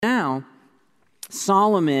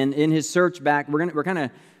Solomon, in his search back, we're kind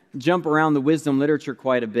of jump around the wisdom literature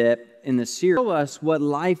quite a bit in the series. Show us what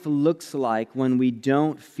life looks like when we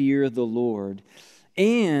don't fear the Lord,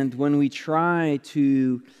 and when we try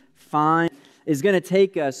to find is going to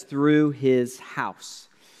take us through His house.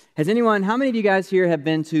 How many of you guys here have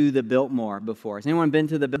been to the Biltmore before? Has anyone been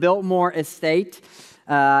to the Biltmore estate?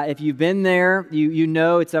 If you've been there, you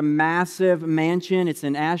know it's a massive mansion. It's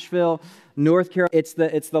in Asheville, North Carolina.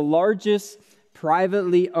 It's the largest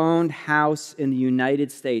privately owned house in the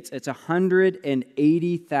United States. It's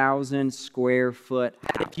 180,000 square foot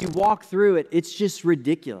house. If you walk through it, it's just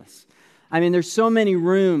ridiculous. I mean, there's so many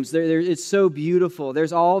rooms. It's so beautiful.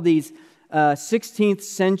 There's all these 16th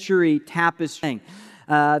century tapestry.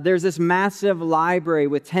 There's this massive library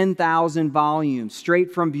with 10,000 volumes,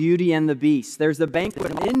 straight from Beauty and the Beast. There's the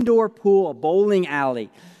banquet, an indoor pool, a bowling alley,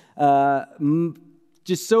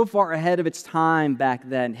 just so far ahead of its time back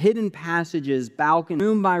then. Hidden passages, balcony,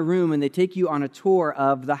 room by room, and they take you on a tour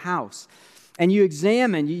of the house. And you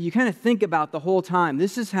examine, you kind of think about the whole time.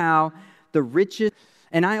 This is how the richest,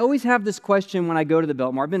 and I always have this question when I go to the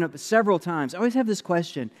Biltmore. I've been up several times. I always have this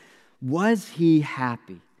question, was he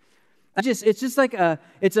happy? It's just like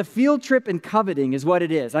it's a field trip in coveting is what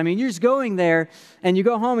it is. I mean, you're just going there and you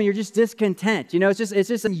go home and you're just discontent. You know, it's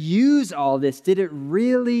just use all this. Did it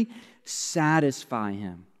really satisfy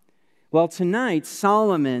him? Well, tonight,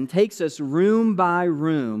 Solomon takes us room by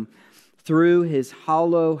room through his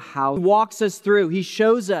hollow house. He walks us through. He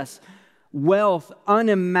shows us wealth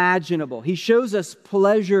unimaginable. He shows us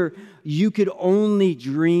pleasure you could only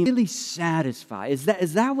dream. Really satisfy. Is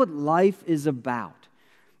that what life is about?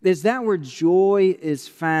 Is that where joy is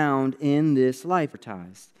found in this life?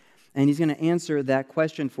 And he's going to answer that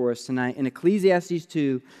question for us tonight in Ecclesiastes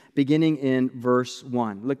 2, beginning in verse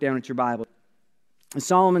 1. Look down at your Bible. And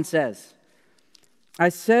Solomon says, I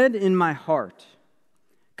said in my heart,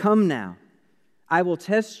 come now, I will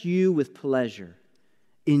test you with pleasure.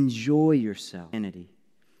 Enjoy yourself.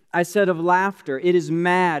 I said of laughter, it is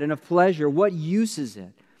mad, and of pleasure, what use is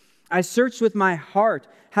it? I searched with my heart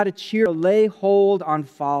how to lay hold on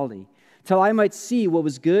folly, till I might see what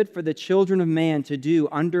was good for the children of man to do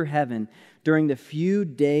under heaven during the few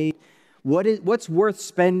days. What's worth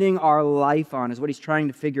spending our life on is what he's trying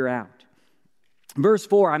to figure out. Verse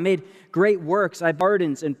 4, I made great works. I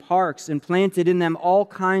gardens and parks and planted in them all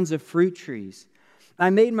kinds of fruit trees.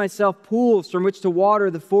 I made myself pools from which to water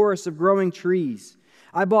the forests of growing trees.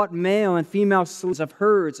 I bought male and female slaves of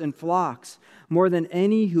herds and flocks, more than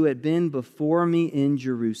any who had been before me in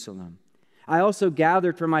Jerusalem. I also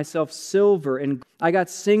gathered for myself silver, and I got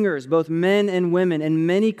singers, both men and women, and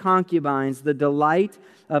many concubines, the delight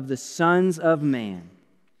of the sons of man.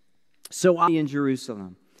 So I in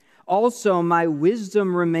Jerusalem. Also my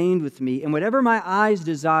wisdom remained with me, and whatever my eyes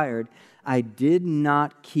desired, I did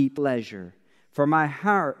not keep pleasure. For my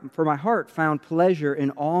heart found pleasure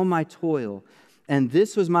in all my toil, and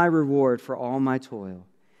this was my reward for all my toil.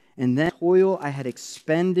 And then toil I had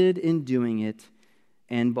expended in doing it,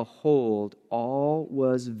 and behold, all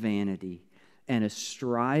was vanity and a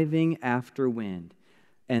striving after wind.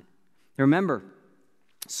 And remember,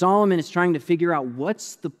 Solomon is trying to figure out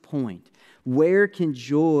what's the point. Where can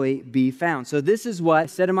joy be found? So this is what I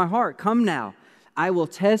said in my heart. Come now, I will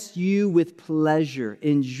test you with pleasure.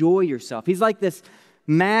 Enjoy yourself. He's like this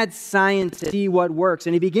mad scientist to see what works.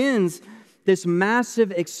 And he begins this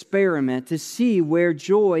massive experiment to see where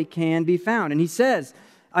joy can be found. And he says,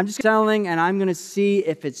 I'm just selling and I'm going to see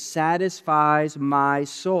if it satisfies my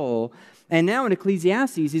soul. And now in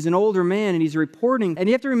Ecclesiastes, he's an older man and he's reporting. And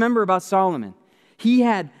you have to remember about Solomon. He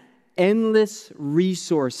had endless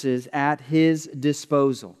resources at his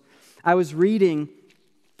disposal. I was reading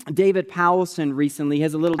David Powelson recently. He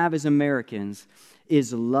has a little have as Americans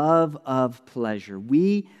is love of pleasure.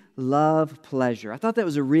 We love pleasure. I thought that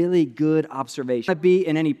was a really good observation. Not be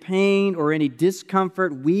in any pain or any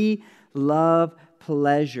discomfort. We love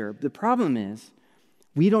pleasure. The problem is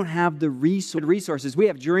we don't have the resources. We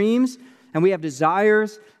have dreams and we have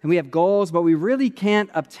desires and we have goals, but we really can't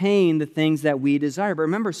obtain the things that we desire. But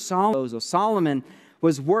remember, Solomon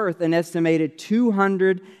was worth an estimated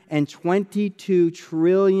 $222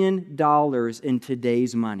 trillion in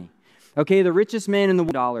today's money. Okay, the richest man in the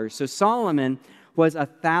world. So Solomon was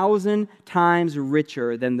 1,000 times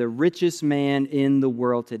richer than the richest man in the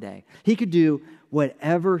world today. He could do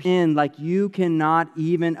whatever like you cannot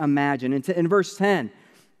even imagine. In verse 10,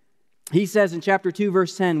 he says in chapter 2,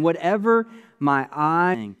 verse 10, whatever my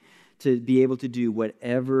eye to be able to do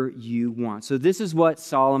whatever you want. So this is what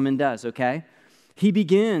Solomon does, okay? He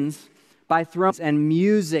begins by throwing and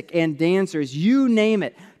music and dancers, you name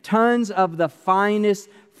it, tons of the finest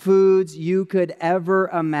foods you could ever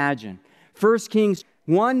imagine. 1 Kings,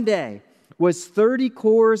 one day, was 30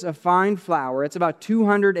 cores of fine flour. It's about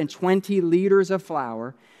 220 liters of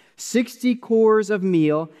flour, 60 cores of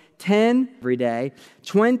meal, 10 every day,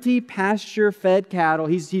 20 pasture-fed cattle.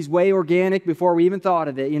 He's way organic before we even thought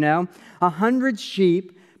of it, 100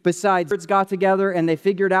 sheep. Besides, birds got together and they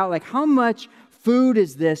figured out, like, how much food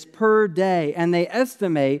is this per day? And they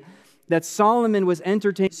estimate that Solomon was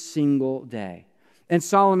entertained a single day. And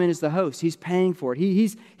Solomon is the host. He's paying for it.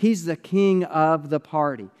 He's the king of the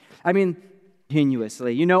party. I mean,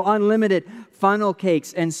 continuously. Unlimited funnel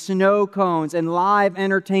cakes and snow cones and live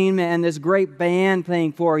entertainment and this great band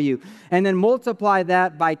playing for you. And then multiply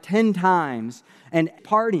that by 10 times and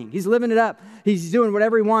partying. He's living it up. He's doing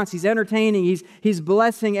whatever he wants. He's entertaining. He's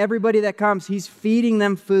blessing everybody that comes. He's feeding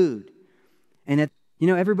them food. And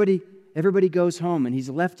everybody goes home and he's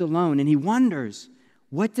left alone and he wonders,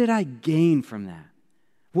 what did I gain from that?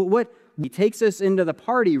 He takes us into the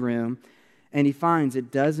party room and he finds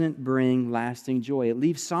it doesn't bring lasting joy. It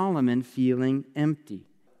leaves Solomon feeling empty.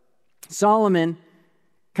 Solomon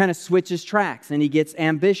kind of switches tracks and he gets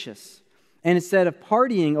ambitious. And instead of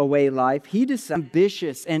partying away life, he decides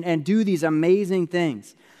ambitious and do these amazing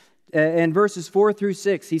things. In verses 4 through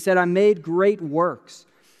 6, he said, I made great works.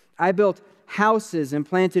 I built houses and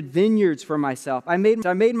planted vineyards for myself. I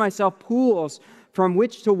made myself pools from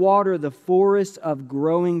which to water the forest of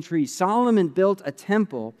growing trees. Solomon built a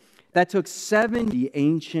temple that took 70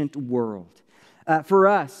 ancient world. For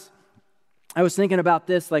us, I was thinking about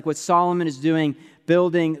this, like what Solomon is doing,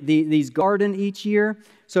 building these garden each year.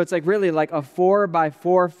 So it's like really like a 4 by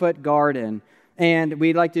 4 foot garden. And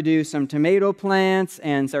we'd like to do some tomato plants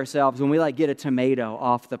and ourselves when we like get a tomato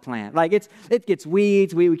off the plant. Like it gets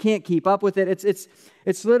weeds. We can't keep up with it.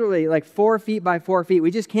 It's literally like 4 feet by 4 feet. We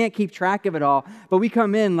just can't keep track of it all. But we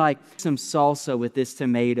come in like some salsa with this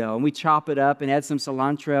tomato and we chop it up and add some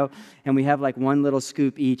cilantro and we have like one little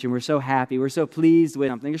scoop each and we're so happy. We're so pleased with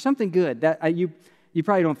something. There's something good that you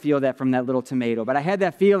probably don't feel that from that little tomato, but I had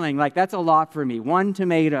that feeling like that's a lot for me. One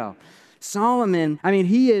tomato. Solomon,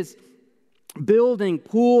 he is building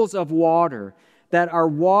pools of water that are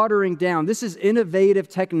watering down. This is innovative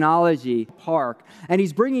technology park. And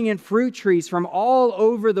he's bringing in fruit trees from all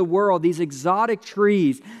over the world, these exotic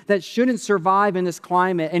trees that shouldn't survive in this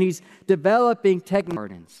climate. And he's developing tech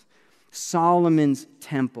gardens. Solomon's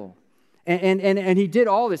temple. And he did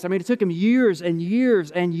all this. It took him years and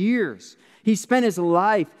years and years. He spent his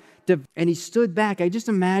life, and he stood back. I just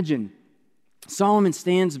imagine Solomon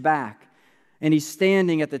stands back, and he's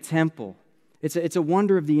standing at the temple. It's a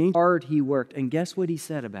wonder of the hard he worked. And guess what he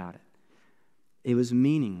said about it? It was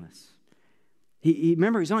meaningless.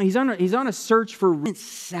 Remember, he's on a search for what didn't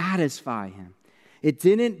satisfy him. It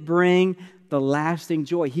didn't bring the lasting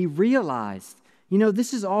joy. He realized,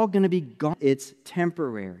 this is all going to be gone. It's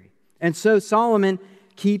temporary. And so Solomon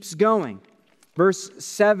keeps going. Verse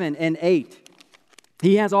 7 and 8.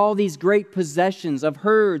 He has all these great possessions of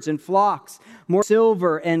herds and flocks, more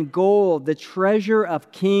silver and gold, the treasure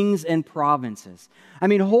of kings and provinces.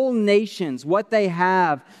 Whole nations, what they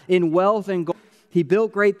have in wealth and gold. He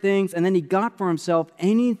built great things, and then he got for himself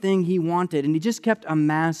anything he wanted, and he just kept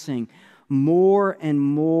amassing more and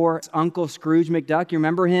more. Uncle Scrooge McDuck, you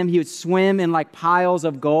remember him? He would swim in like piles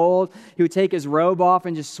of gold. He would take his robe off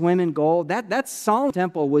and just swim in gold. That Solomon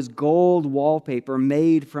temple was gold wallpaper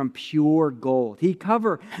made from pure gold. He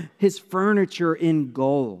covered his furniture in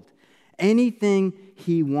gold. Anything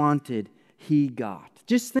he wanted, he got.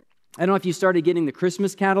 Just think, I don't know if you started getting the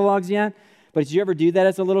Christmas catalogs yet, but did you ever do that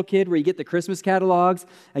as a little kid where you get the Christmas catalogs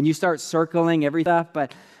and you start circling every stuff?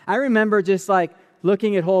 But I remember just like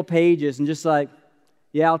looking at whole pages and just like,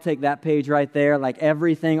 yeah, I'll take that page right there, like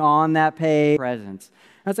everything on that page, presents.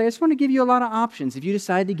 I was like, I just want to give you a lot of options. If you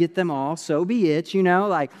decide to get them all, so be it,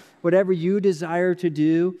 like whatever you desire to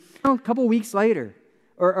do. A couple weeks later,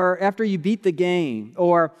 or after you beat the game,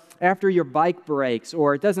 or after your bike breaks,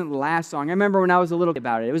 or it doesn't last long. I remember when I was a little kid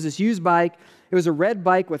about it. It was this used bike. It was a red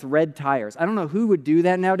bike with red tires. I don't know who would do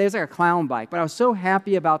that nowadays. Like a clown bike. But I was so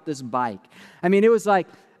happy about this bike. It was like,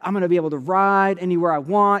 I'm going to be able to ride anywhere I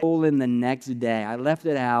want. Stolen the next day. I left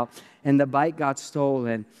it out, and the bike got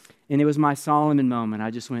stolen, and it was my Solomon moment.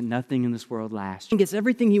 I just went, nothing in this world lasts. He gets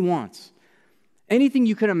everything he wants. Anything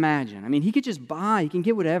you could imagine. He could just buy. He can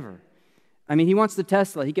get whatever. He wants the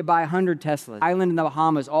Tesla. He could buy 100 Teslas. Island in the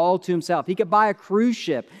Bahamas all to himself. He could buy a cruise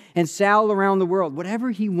ship and sail around the world.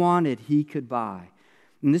 Whatever he wanted, he could buy.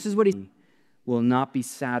 And this is what he will not be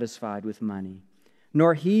satisfied with money,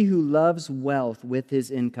 nor he who loves wealth with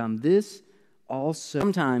his income. This also,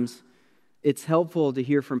 sometimes it's helpful to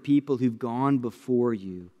hear from people who've gone before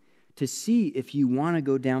you to see if you want to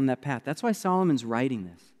go down that path. That's why Solomon's writing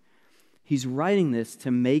this. He's writing this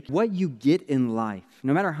to make what you get in life,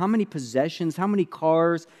 no matter how many possessions, how many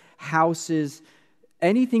cars, houses,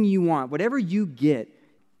 anything you want, whatever you get,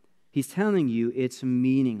 he's telling you it's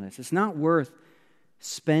meaningless. It's not worth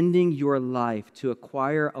spending your life to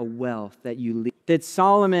acquire a wealth that you leave. Did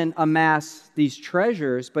Solomon amass these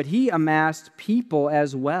treasures? But he amassed people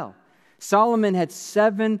as well. Solomon had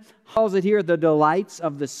 7, calls it here, the delights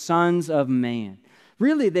of the sons of man.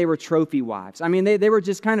 Really, they were trophy wives. I mean, they were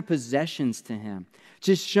just kind of possessions to him,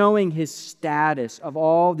 just showing his status of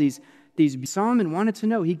all these. Solomon wanted to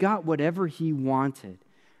know. He got whatever he wanted,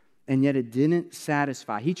 and yet it didn't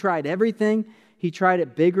satisfy. He tried everything. He tried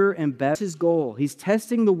it bigger and better. That's his goal. He's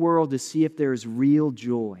testing the world to see if there is real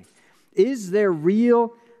joy. Is there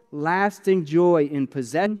real, lasting joy in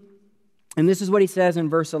possession? And this is what he says in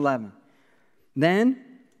verse 11. Then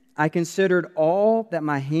I considered all that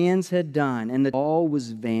my hands had done, and that all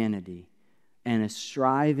was vanity and a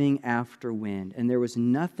striving after wind, and there was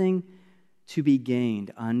nothing to be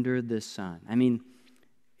gained under the sun. I mean,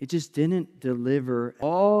 it just didn't deliver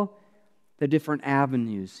all the different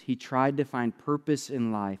avenues. He tried to find purpose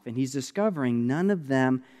in life, and he's discovering none of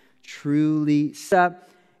them truly set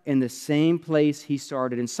in the same place he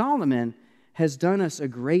started. And Solomon has done us a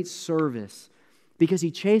great service because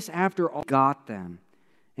he chased after all, got them.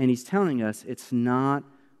 And he's telling us it's not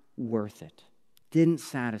worth it. Didn't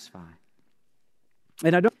satisfy.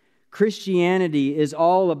 And Christianity is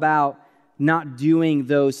all about not doing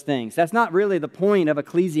those things. That's not really the point of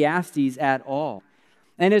Ecclesiastes at all.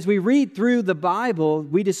 And as we read through the Bible,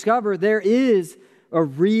 we discover there is a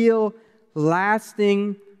real,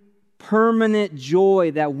 lasting, permanent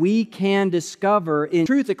joy that we can discover. In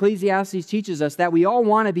truth, Ecclesiastes teaches us that we all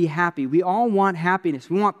want to be happy. We all want happiness.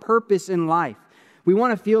 We want purpose in life. We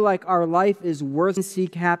want to feel like our life is worth and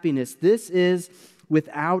seek happiness. This is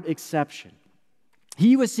without exception.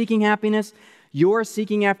 He was seeking happiness. You're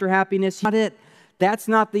seeking after happiness. That's not it. That's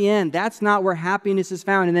not the end. That's not where happiness is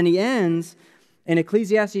found. And then he ends in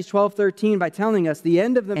Ecclesiastes 12:13 by telling us the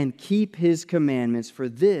end of the and keep his commandments, for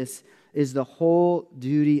this is the whole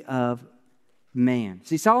duty of man.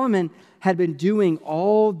 See, Solomon had been doing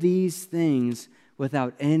all these things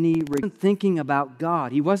without any thinking about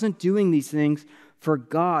God. He wasn't doing these things for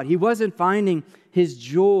God. He wasn't finding his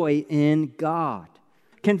joy in God.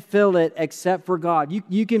 Can fill it except for God.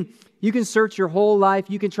 You can search your whole life.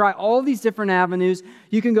 You can try all these different avenues.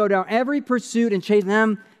 You can go down every pursuit and chase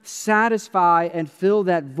them, satisfy and fill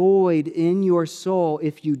that void in your soul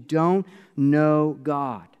if you don't know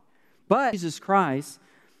God. But Jesus Christ,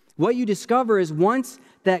 what you discover is once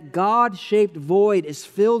that God-shaped void is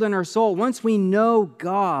filled in our soul, once we know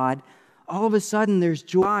God, all of a sudden there's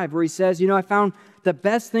joy where he says, I found the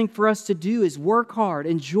best thing for us to do is work hard,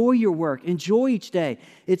 enjoy your work, enjoy each day.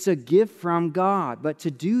 It's a gift from God. But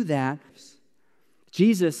to do that,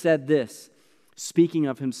 Jesus said this, speaking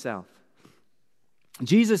of himself.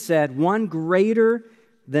 Jesus said, one greater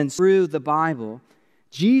than through the Bible,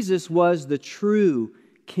 Jesus was the true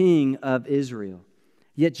King of Israel.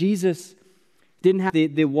 Yet Jesus didn't have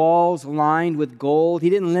the walls lined with gold. He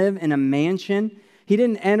didn't live in a mansion. He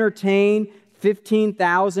didn't entertain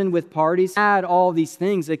 15,000 with parties. He had all these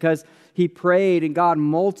things because he prayed and God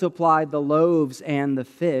multiplied the loaves and the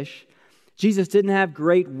fish. Jesus didn't have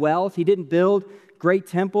great wealth. He didn't build great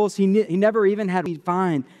temples. He never even had to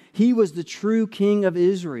find. He was the true King of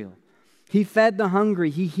Israel. He fed the hungry.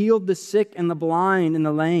 He healed the sick and the blind and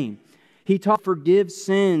the lame. He taught forgive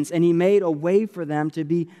sins, and he made a way for them to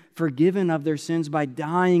be forgiven of their sins by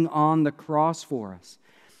dying on the cross for us.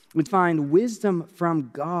 We find wisdom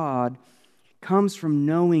from God comes from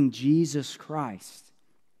knowing Jesus Christ.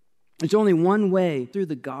 There's only one way through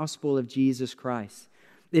the gospel of Jesus Christ.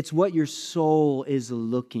 It's what your soul is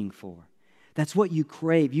looking for. That's what you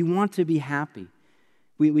crave. You want to be happy.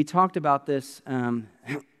 We talked about this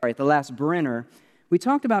at the last Brenner. We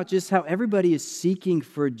talked about just how everybody is seeking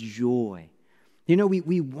for joy.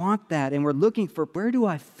 We want that, and we're looking for, where do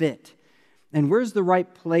I fit? And where's the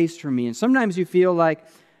right place for me? And sometimes you feel like,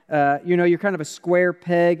 you're kind of a square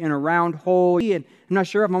peg in a round hole. And I'm not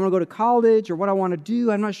sure if I'm going to go to college or what I want to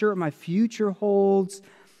do. I'm not sure what my future holds.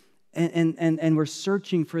 And we're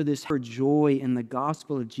searching for this for joy in the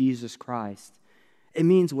gospel of Jesus Christ. It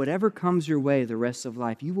means whatever comes your way the rest of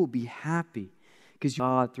life, you will be happy because you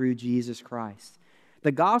are God through Jesus Christ.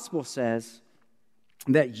 The gospel says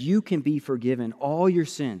that you can be forgiven all your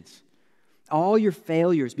sins, all your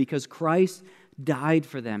failures, because Christ died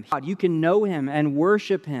for them. You can know him and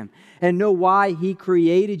worship him and know why he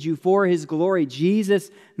created you for his glory. Jesus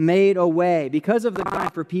made a way because of the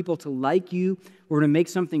God for people to like you or to make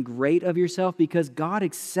something great of yourself, because God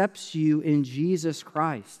accepts you in Jesus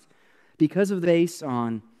Christ. Because of based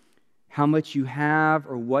on how much you have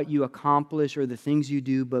or what you accomplish or the things you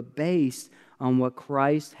do, but based on what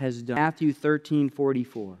Christ has done. Matthew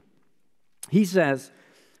 13:44. He says,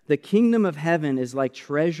 "The kingdom of heaven is like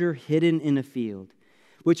treasure hidden in a field,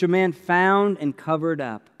 which a man found and covered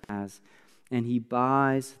up as, and he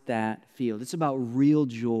buys that field." It's about real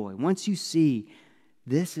joy. Once you see,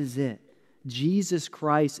 this is it. Jesus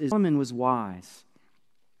Christ is. Solomon was wise.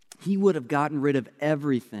 He would have gotten rid of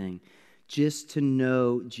everything just to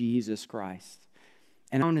know Jesus Christ.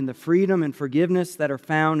 And in the freedom and forgiveness that are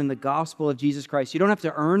found in the gospel of Jesus Christ. You don't have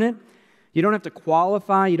to earn it. You don't have to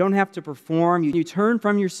qualify. You don't have to perform. You turn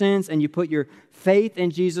from your sins and you put your faith in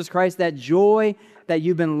Jesus Christ. That joy that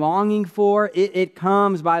you've been longing for, it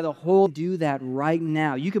comes by the whole. Do that right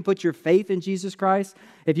now. You can put your faith in Jesus Christ.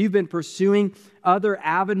 If you've been pursuing other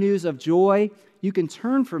avenues of joy, you can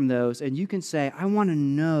turn from those and you can say, I want to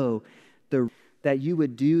know that you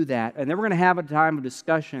would do that. And then we're going to have a time of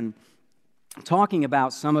discussion talking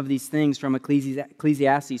about some of these things from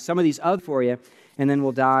Ecclesiastes, some of these other for you, and then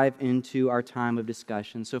we'll dive into our time of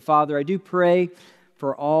discussion. So, Father, I do pray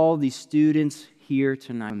for all these students here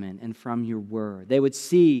tonight and from your word. They would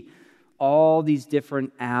see all these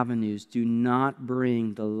different avenues do not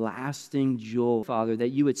bring the lasting joy, Father, that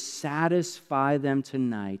you would satisfy them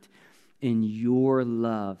tonight in your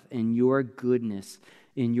love, in your goodness,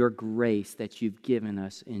 in your grace that you've given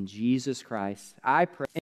us in Jesus Christ. I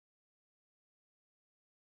pray.